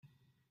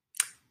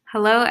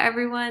Hello,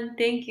 everyone.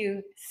 Thank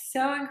you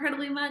so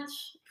incredibly much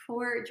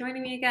for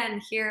joining me again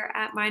here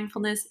at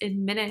Mindfulness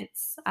in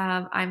Minutes.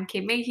 I'm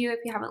Kate Mayhew. If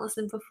you haven't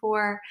listened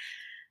before,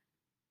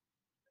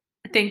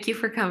 thank you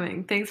for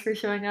coming. Thanks for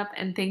showing up,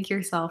 and thank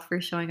yourself for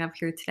showing up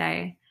here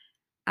today.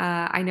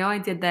 I know I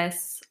did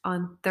this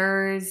on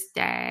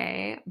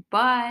Thursday,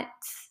 but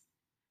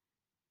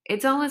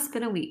it's almost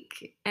been a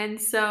week. And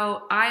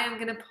so I am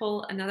going to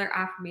pull another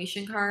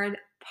affirmation card,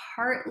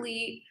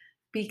 partly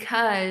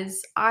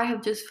because I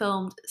have just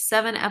filmed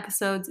 7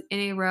 episodes in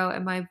a row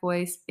and my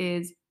voice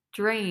is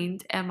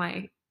drained and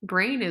my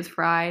brain is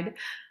fried,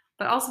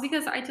 but also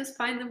because I just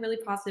find them really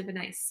positive and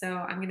nice. So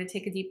I'm going to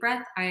take a deep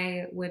breath.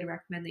 I would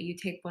recommend that you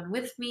take one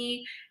with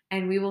me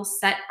and we will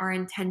set our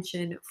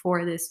intention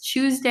for this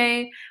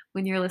Tuesday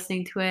when you're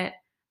listening to it.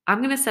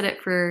 I'm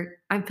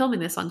filming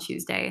this on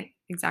Tuesday,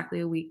 exactly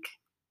a week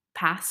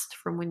past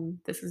from when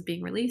this is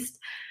being released.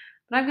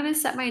 But I'm gonna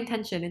set my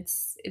intention.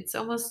 It's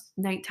almost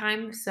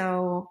nighttime,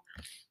 so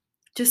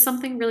just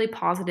something really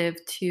positive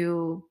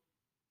to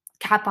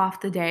cap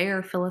off the day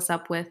or fill us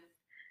up with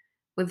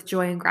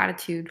joy and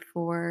gratitude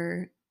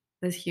for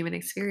this human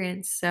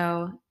experience.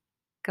 So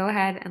go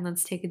ahead and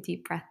let's take a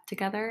deep breath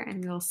together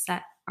and we'll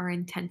set our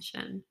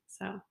intention.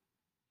 So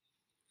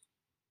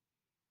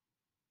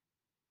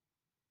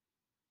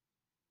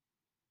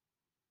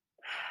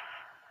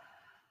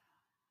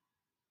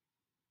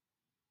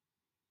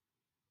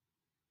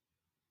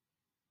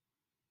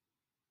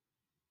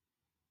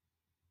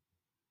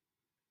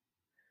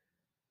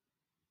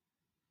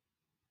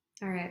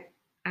all right,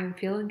 I'm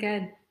feeling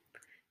good.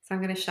 So I'm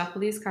gonna shuffle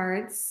these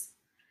cards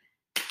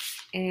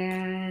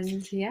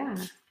and yeah.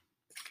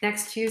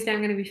 Next Tuesday, I'm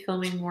going to be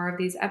filming more of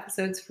these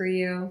episodes for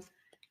you.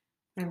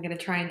 I'm going to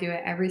try and do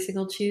it every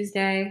single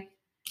Tuesday.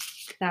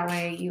 That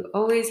way, you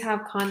always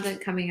have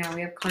content coming out.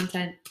 We have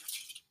content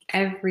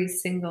every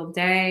single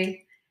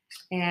day,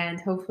 and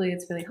hopefully,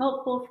 it's really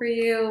helpful for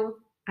you.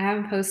 I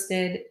haven't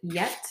posted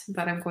yet,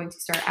 but I'm going to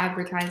start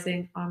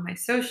advertising on my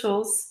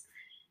socials.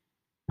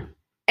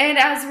 And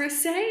as we're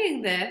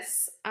saying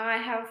this, I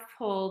have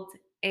pulled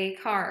a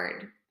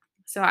card.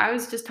 So I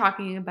was just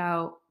talking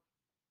about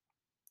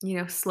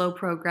slow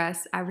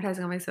progress,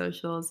 advertising on my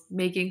socials,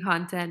 making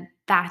content,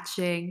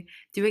 batching,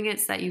 doing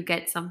it so that you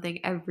get something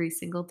every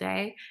single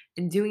day,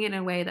 and doing it in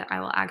a way that I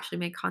will actually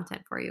make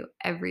content for you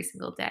every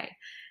single day.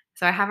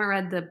 So I haven't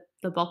read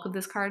the bulk of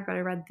this card, but I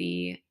read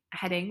the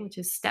heading, which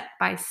is step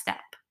by step.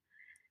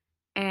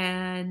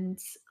 And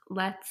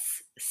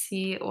let's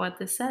see what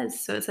this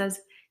says. So it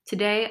says,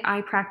 "Today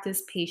I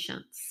practice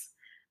patience.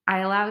 I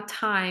allow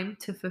time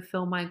to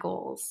fulfill my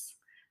goals.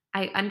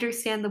 I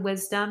understand the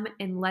wisdom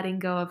in letting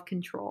go of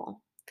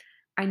control.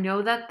 I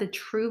know that the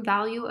true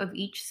value of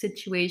each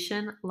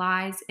situation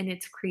lies in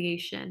its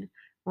creation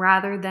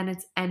rather than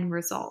its end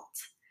result.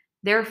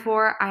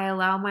 Therefore, I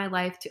allow my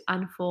life to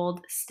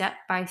unfold step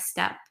by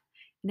step,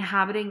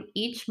 inhabiting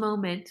each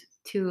moment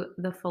to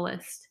the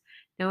fullest,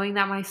 knowing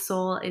that my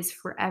soul is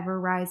forever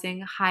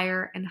rising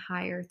higher and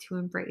higher to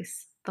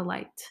embrace the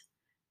light."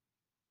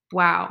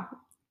 Wow.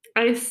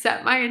 I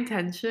set my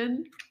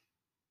intention.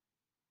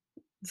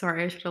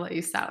 Sorry, I should have let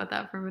you sat with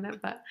that for a minute,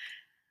 but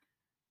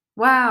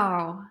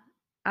wow.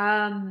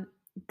 Um,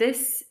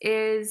 this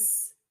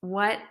is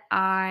what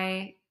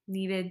I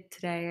needed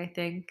today, I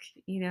think.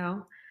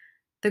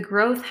 The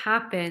growth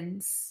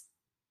happens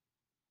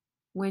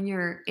when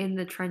you're in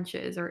the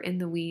trenches or in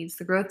the weeds.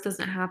 The growth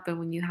doesn't happen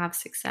when you have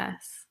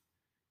success.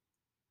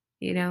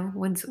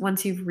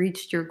 Once you've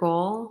reached your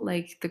goal,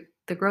 like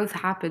the growth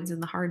happens in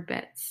the hard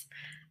bits.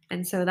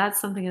 And so that's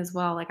something as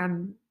well. Like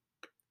I'm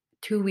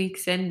 2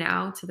 weeks in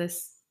now to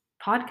this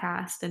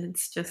podcast and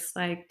it's just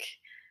like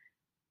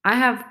I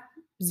have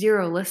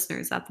 0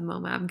 listeners at the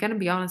moment. I'm gonna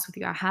be honest with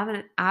you, I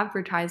haven't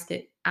advertised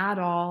it at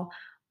all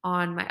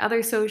on my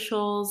other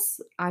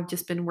socials. I've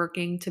just been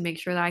working to make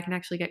sure that I can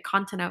actually get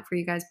content out for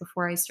you guys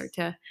before I start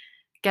to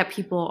get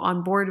people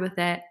on board with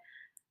it.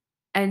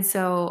 And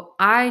so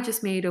I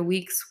just made a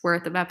week's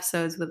worth of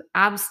episodes with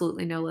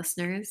absolutely no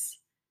listeners,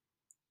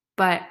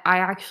 but I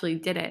actually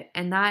did it.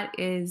 And that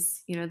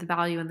is, the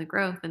value and the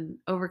growth and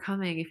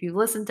overcoming. If you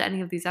listen to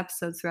any of these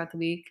episodes throughout the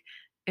week,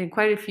 and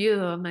quite a few of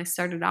them, I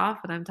started off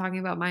and I'm talking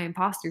about my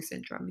imposter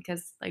syndrome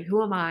because, like,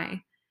 who am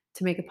I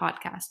to make a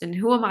podcast? And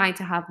who am I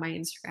to have my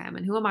Instagram?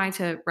 And who am I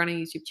to run a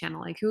YouTube channel?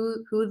 Like,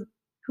 who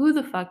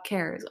the fuck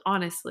cares,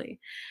 honestly?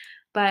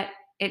 But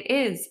it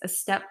is a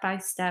step by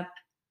step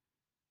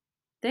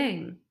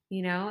thing,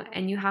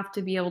 and you have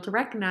to be able to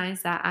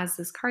recognize that, as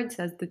this card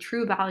says, the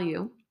true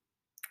value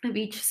of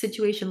each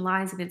situation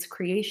lies in its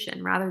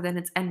creation rather than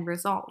its end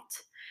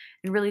result,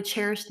 and really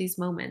cherish these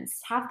moments.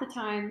 Half the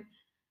time,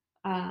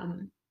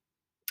 um,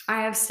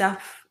 I have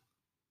stuff.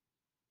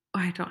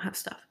 I don't have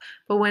stuff,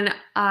 but when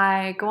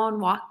I go on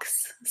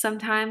walks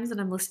sometimes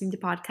and I'm listening to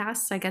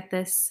podcasts, I get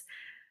this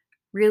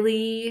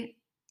really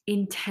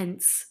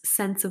intense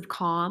sense of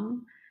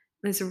calm,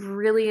 this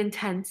really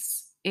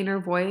intense inner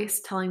voice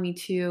telling me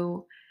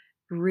to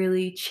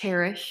really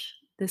cherish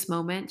this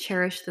moment,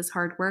 cherish this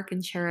hard work,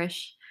 and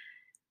cherish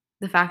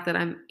the fact that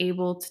I'm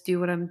able to do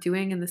what I'm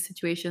doing in the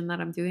situation that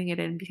I'm doing it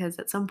in, because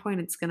at some point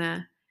it's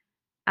gonna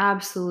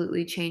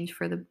absolutely change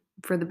for the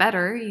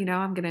better.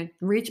 I'm gonna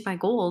reach my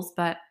goals,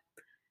 but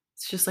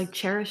it's just like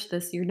cherish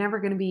this. You're never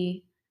gonna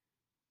be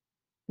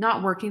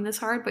not working this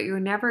hard, but you're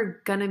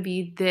never gonna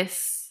be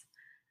this.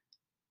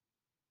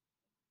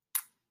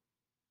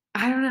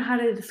 I don't know how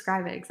to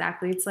describe it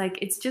exactly. It's like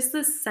it's just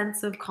this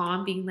sense of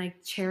calm being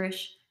like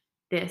cherish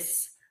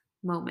this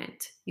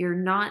moment. You're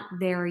not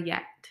there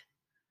yet,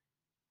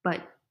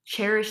 but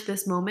cherish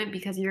this moment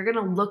because you're going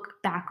to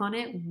look back on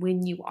it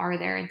when you are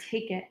there and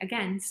take it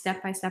again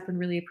step by step and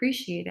really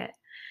appreciate it.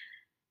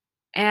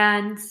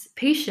 And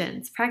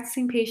patience,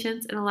 practicing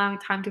patience and allowing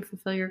time to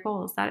fulfill your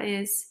goals. That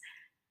is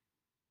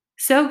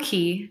so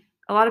key.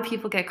 A lot of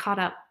people get caught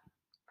up.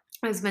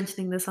 I was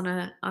mentioning this on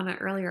an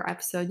earlier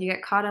episode. You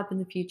get caught up in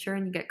the future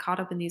and you get caught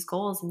up in these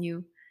goals and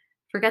you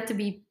forget to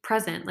be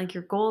present. Like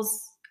your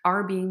goals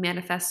are being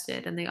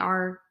manifested and they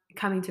are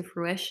coming to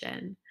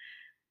fruition.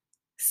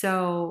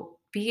 So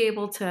be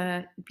able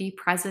to be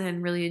present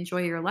and really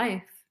enjoy your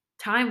life.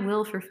 Time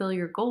will fulfill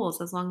your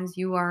goals as long as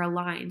you are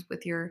aligned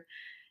with your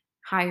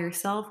higher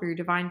self or your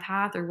divine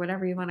path or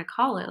whatever you want to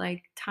call it.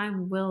 Like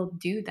time will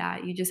do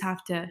that. You just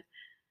have to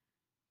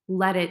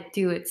let it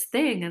do its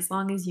thing as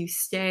long as you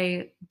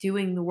stay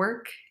doing the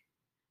work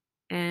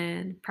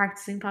and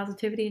practicing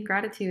positivity and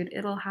gratitude.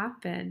 It'll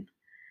happen.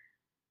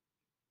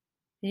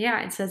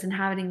 Yeah, it says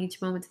inhabiting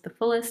each moment to the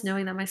fullest,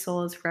 knowing that my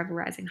soul is forever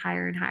rising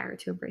higher and higher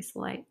to embrace the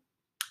light.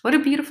 What a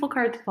beautiful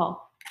card to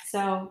pull.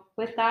 So,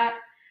 with that,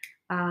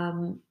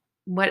 um,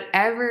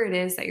 whatever it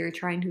is that you're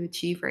trying to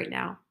achieve right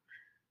now,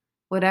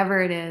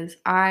 whatever it is,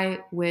 I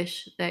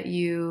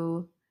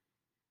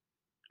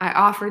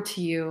offer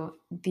to you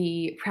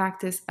the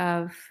practice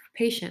of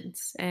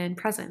patience and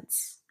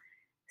presence.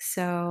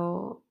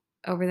 So,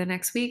 over the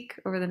next week,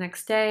 over the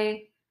next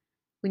day,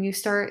 when you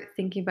start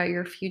thinking about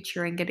your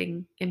future and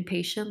getting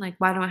impatient, like,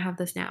 why don't I have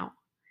this now?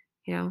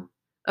 You know,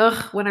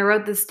 ugh, when I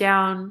wrote this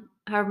down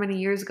however many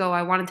years ago,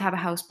 I wanted to have a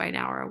house by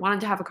now, or I wanted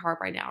to have a car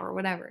by now, or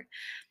whatever.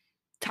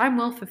 Time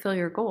will fulfill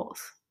your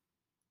goals.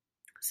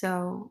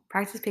 So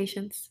practice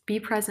patience, be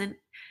present,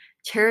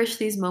 cherish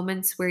these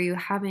moments where you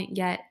haven't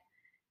yet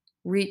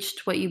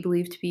reached what you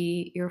believe to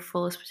be your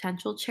fullest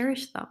potential.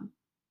 Cherish them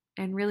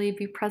and really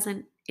be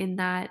present in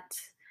that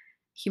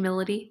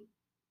humility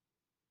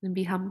and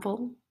be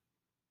humble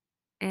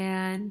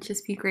and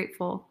just be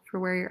grateful for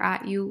where you're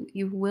at. You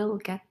will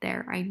get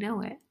there. I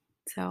know it.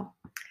 So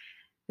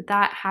with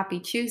that, happy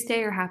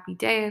Tuesday or happy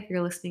day if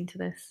you're listening to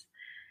this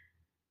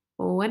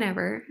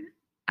whenever.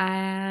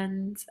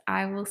 And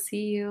I will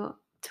see you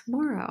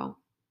tomorrow.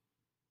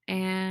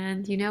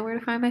 And you know where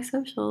to find my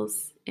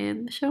socials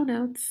in the show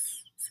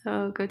notes.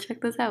 So go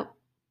check those out.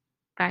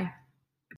 Bye.